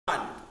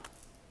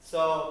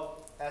So,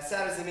 as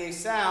sad as it may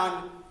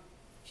sound,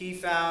 he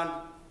found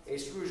a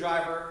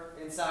screwdriver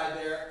inside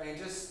there and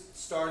just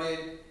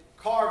started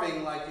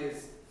carving like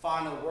his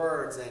final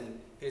words and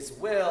his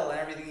will and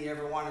everything he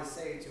ever wanted to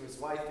say to his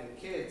wife and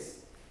kids.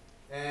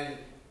 And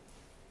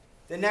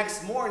the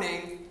next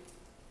morning,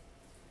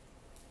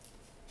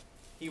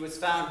 he was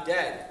found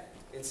dead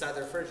inside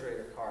the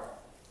refrigerator cart.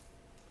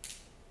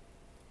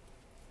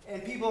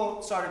 And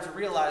people started to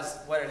realize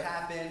what had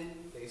happened.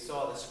 They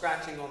saw the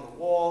scratching on the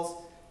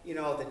walls, you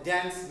know, the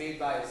dents made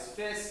by his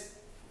fist,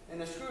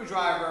 and the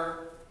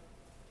screwdriver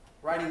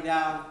writing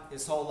down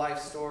his whole life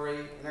story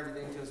and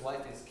everything to his wife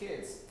and his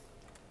kids.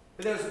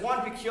 But there was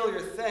one peculiar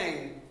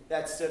thing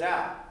that stood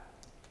out.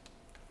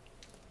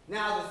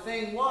 Now, the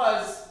thing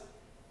was,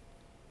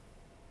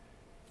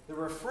 the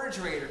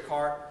refrigerator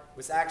cart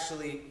was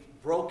actually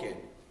broken.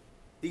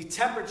 The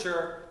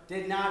temperature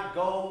did not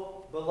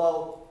go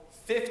below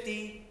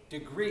 50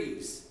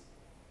 degrees.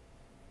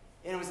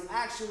 And it was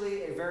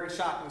actually a very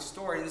shocking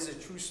story. This is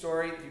a true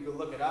story, if you could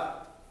look it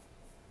up.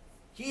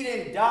 He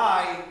didn't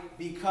die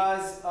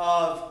because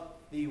of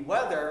the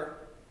weather.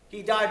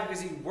 He died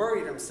because he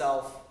worried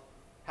himself,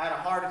 had a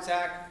heart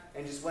attack,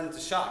 and just went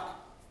into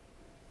shock.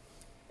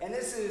 And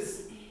this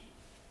is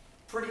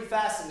pretty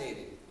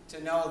fascinating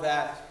to know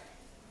that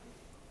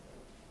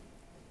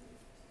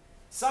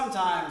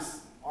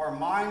sometimes our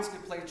minds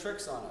could play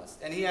tricks on us.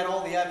 And he had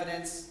all the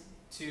evidence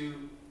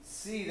to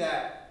see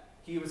that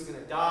he was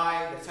going to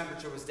die, the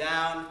temperature was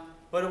down,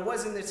 but it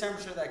wasn't the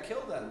temperature that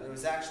killed him. It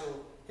was actually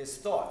his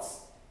thoughts.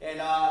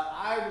 And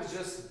I was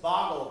just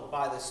boggled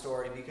by this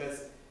story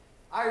because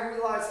I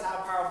realized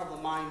how powerful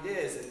the mind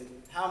is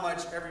and how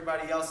much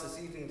everybody else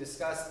has even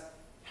discussed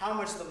how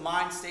much the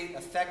mind state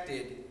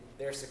affected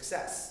their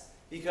success.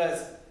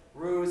 Because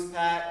Ruse,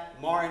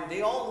 Pat, Martin,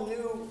 they all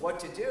knew what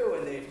to do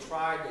and they've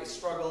tried, they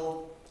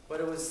struggled, but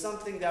it was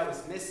something that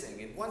was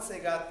missing. And once they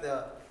got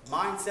the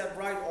mindset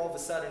right, all of a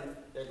sudden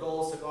their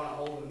goals took on a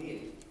whole new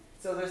meaning.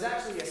 So there's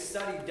actually a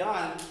study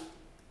done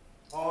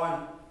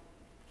on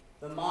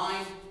the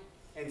mind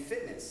and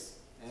fitness.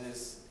 And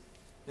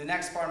the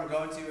next part I'm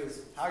going to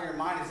is how your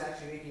mind is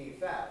actually making you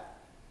fat.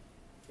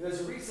 There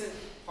was a recent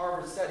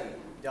Harvard study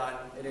done,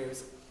 and it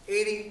was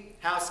 80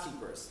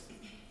 housekeepers.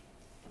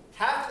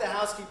 Half of the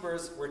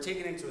housekeepers were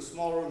taken into a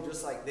small room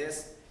just like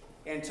this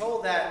and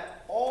told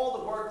that all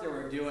the work they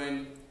were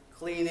doing,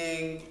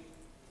 cleaning,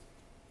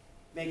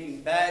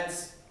 making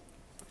beds,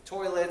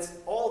 toilets,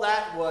 all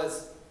that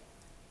was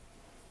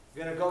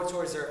going to go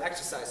towards their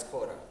exercise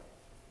quota.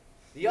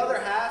 The other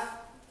half,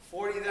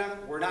 40 of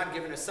them, were not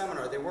given a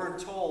seminar. They weren't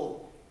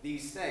told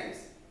these things.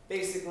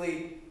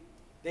 Basically,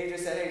 they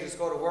just said, hey, just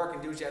go to work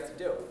and do what you have to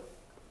do.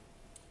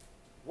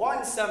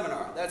 One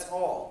seminar, that's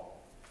all.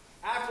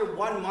 After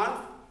 1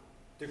 month,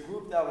 the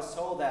group that was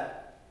told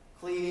that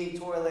cleaning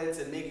toilets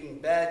and making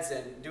beds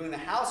and doing the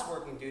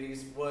houseworking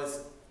duties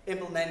was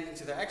implemented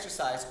into their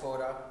exercise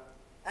quota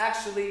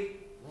actually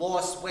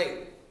lost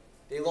weight.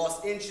 They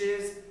lost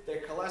inches,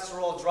 their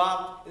cholesterol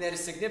dropped, and they had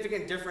a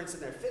significant difference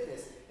in their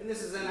fitness. And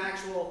this is an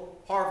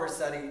actual Harvard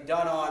study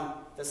done on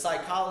the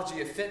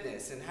psychology of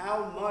fitness and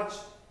how much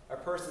a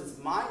person's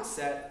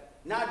mindset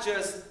not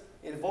just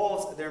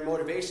involves their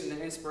motivation,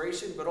 their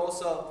inspiration, but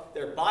also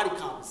their body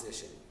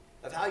composition,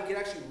 of how you can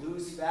actually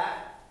lose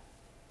fat,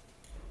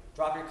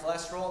 drop your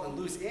cholesterol, and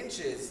lose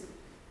inches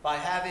by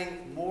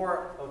having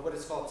more of what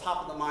is called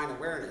top-of-the-mind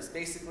awareness.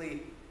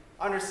 Basically,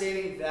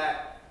 understanding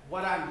that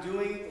what I'm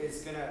doing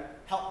is going to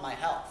help my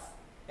health.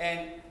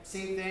 And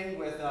same thing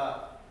with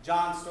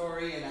John's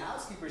story and the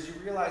housekeepers. You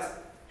realize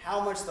how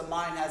much the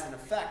mind has an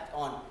effect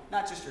on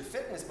not just your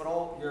fitness, but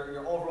all your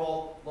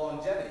overall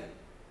longevity.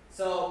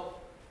 So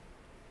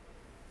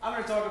I'm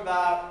going to talk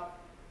about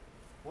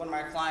one of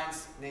my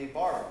clients named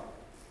Barbara.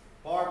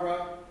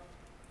 Barbara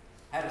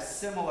had a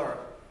similar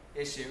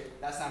issue.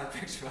 That's not a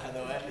picture, by the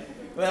way.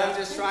 But I'm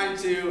just trying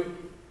to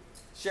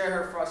share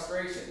her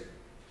frustration.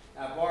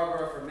 Now,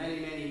 Barbara, for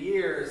many, many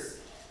years,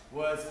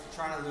 was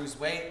trying to lose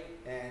weight,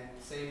 and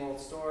same old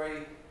story.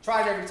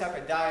 Tried every type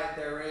of diet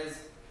there is,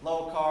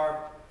 low carb,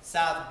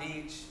 South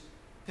Beach,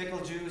 pickle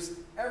juice,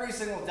 every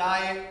single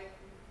diet,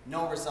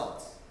 no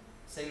results.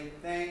 Same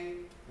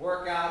thing,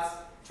 workouts,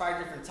 tried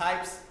different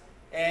types,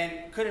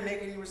 and couldn't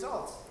make any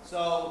results.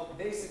 So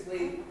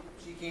basically,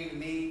 she came to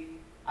me.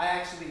 I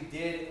actually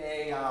did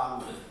a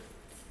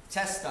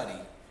test study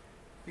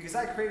because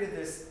I created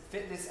this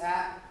fitness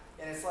app,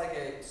 and it's like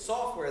a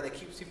software that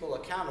keeps people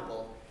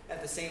accountable.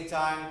 At the same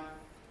time,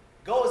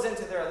 goes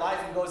into their life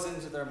and goes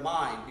into their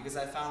mind, because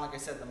I found, like I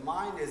said, the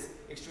mind is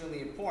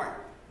extremely important.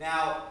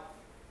 Now,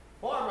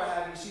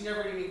 Barbara, she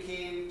never even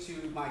came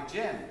to my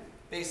gym.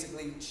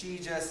 Basically, she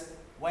just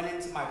went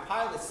into my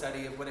pilot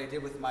study of what I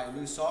did with my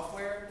new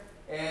software,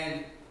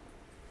 and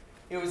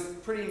it was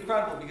pretty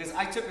incredible because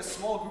I took a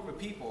small group of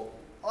people.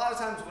 A lot of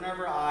times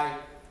whenever I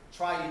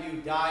try a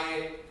new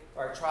diet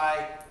or I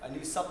try a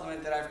new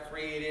supplement that I've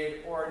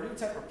created or a new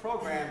type of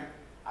program,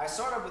 I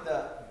start up with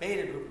a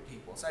beta group of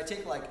people. So I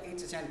take like 8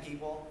 to 10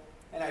 people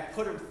and I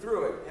put them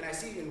through it, and I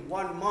see in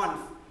 1 month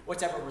what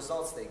type of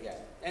results they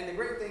get. And the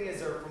great thing is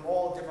they're from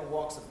all different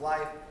walks of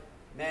life,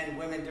 men,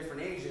 women,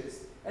 different ages.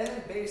 And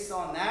then based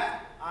on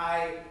that,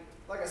 I,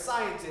 like a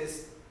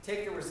scientist,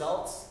 take the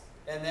results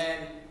and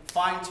then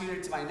fine-tune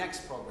it to my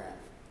next program.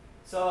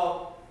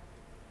 So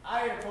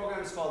I had a program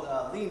that's called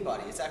Lean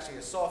Buddy. It's actually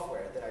a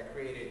software that I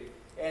created.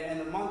 And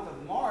in the month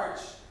of March,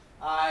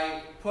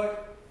 I put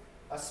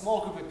a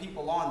small group of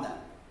people on them.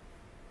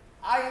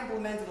 I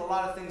implemented a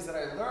lot of things that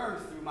I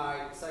learned through my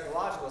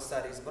psychological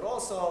studies, but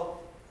also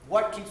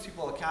what keeps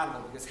people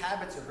accountable, because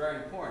habits are very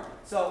important.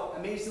 So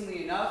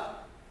amazingly enough,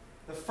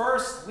 the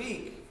first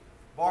week,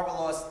 Barbara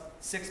lost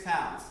 6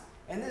 pounds.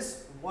 And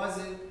this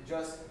wasn't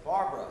just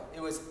Barbara.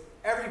 It was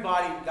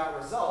everybody got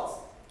results,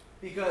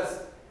 because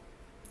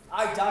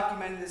I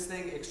documented this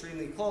thing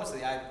extremely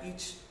closely. I had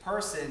each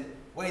person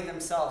weigh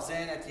themselves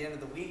in at the end of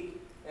the week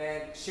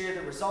and share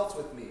the results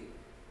with me.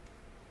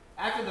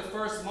 After the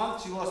first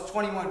month, she lost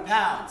 21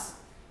 pounds.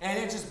 And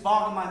it just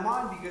boggled my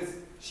mind because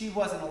she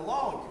wasn't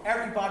alone.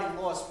 Everybody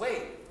lost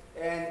weight.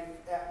 And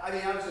I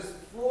mean, I was just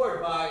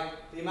floored by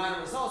the amount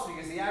of results,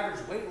 because the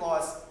average weight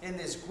loss in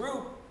this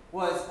group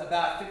was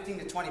about 15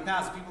 to 20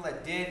 pounds. The people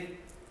that did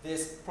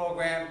this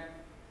program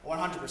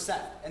 100%.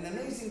 And the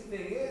amazing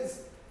thing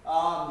is,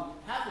 half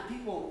the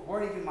people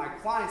weren't even my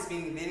clients,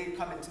 meaning they didn't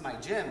come into my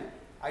gym.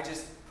 I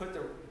just put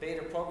the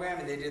beta program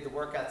and they did the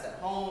workouts at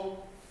home.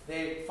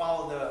 They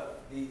followed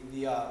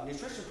the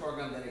nutrition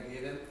program that I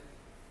gave them.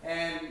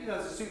 And you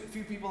know, there's a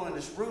few people in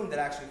this room that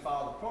actually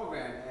followed the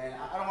program. And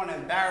I don't want to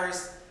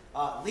embarrass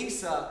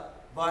Lisa,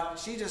 but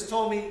she just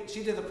told me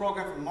she did the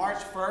program from March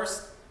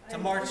 1st to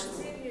March.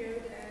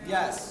 Continued, and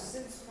yes.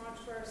 Since March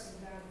 1st,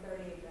 I'm down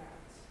 38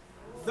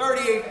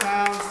 pounds. 38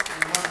 pounds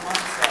in 1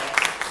 month. So,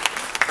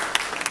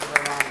 give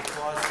her a round of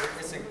applause.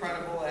 It's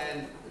incredible.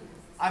 And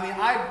I mean,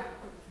 I've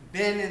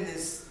been in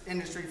this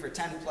industry for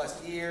 10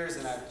 plus years,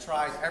 and I've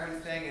tried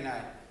everything, and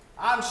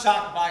I'm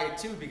shocked by it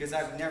too, because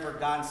I've never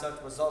gotten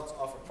such results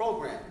off a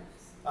program.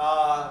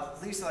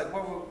 Lisa, like,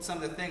 what were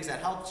some of the things that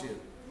helped you?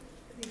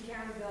 The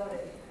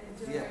accountability and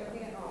doing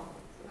everything at home.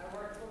 I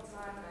work full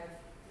time. I have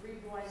 3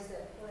 boys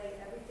that play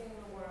everything in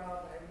the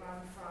world. I run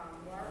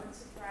from work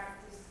to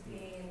practice to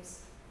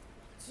games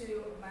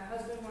to my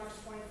husband works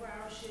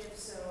 24-hour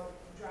shifts, so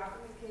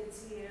dropping the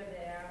kids here,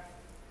 there,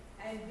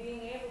 and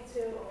being able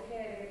to,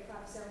 okay, at 8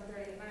 o'clock,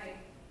 7:30 at night,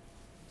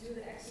 do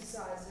the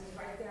exercises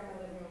right there on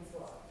my living room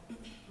floor.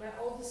 My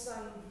oldest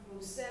son,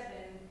 who's 7,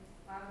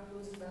 I'm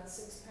losing about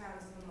 6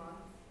 pounds in a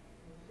month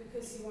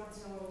because he wants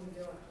to know what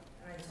we're doing.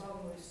 And I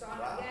told him we're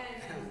starting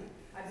again, and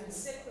I've been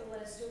sick for the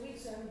last 2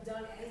 weeks, so I haven't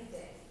done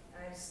anything.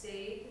 I've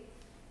stayed.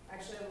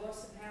 Actually, I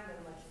lost a pound in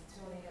like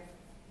 2.5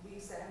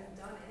 weeks. I haven't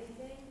done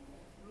anything.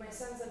 And my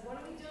son's like, when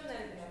are we doing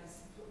that again? I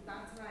said,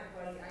 not tonight,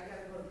 buddy. I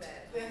gotta go to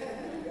bed.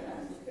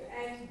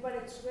 But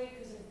it's great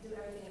because I do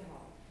everything at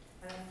home.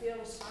 And I feel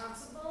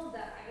responsible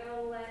that I had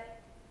to let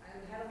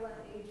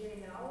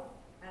AJ know,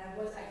 and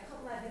I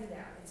couldn't let him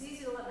down. It's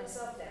easy to let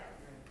myself down.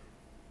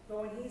 But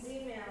when he's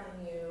emailing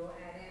you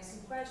and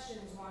asking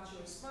questions, wants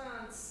your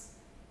response,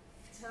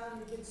 telling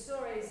you good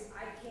stories,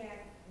 I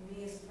can't,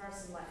 me as a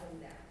person, let him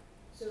down.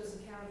 So it was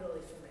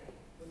accountability for me,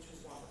 which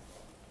was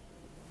wonderful.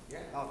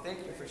 Yeah, oh,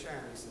 thank you for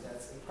sharing, Lisa.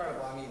 That's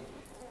incredible. I mean,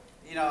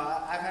 you know,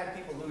 I've had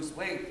people lose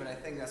weight, but I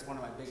think that's one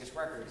of my biggest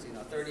records. You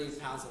know,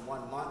 38 pounds in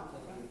 1 month.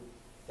 I mean,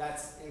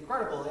 that's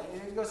incredible.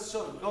 And it goes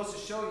to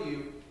show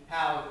you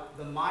how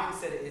the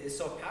mindset is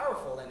so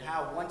powerful, and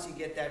how once you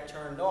get that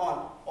turned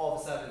on, all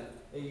of a sudden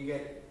you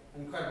get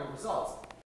incredible results.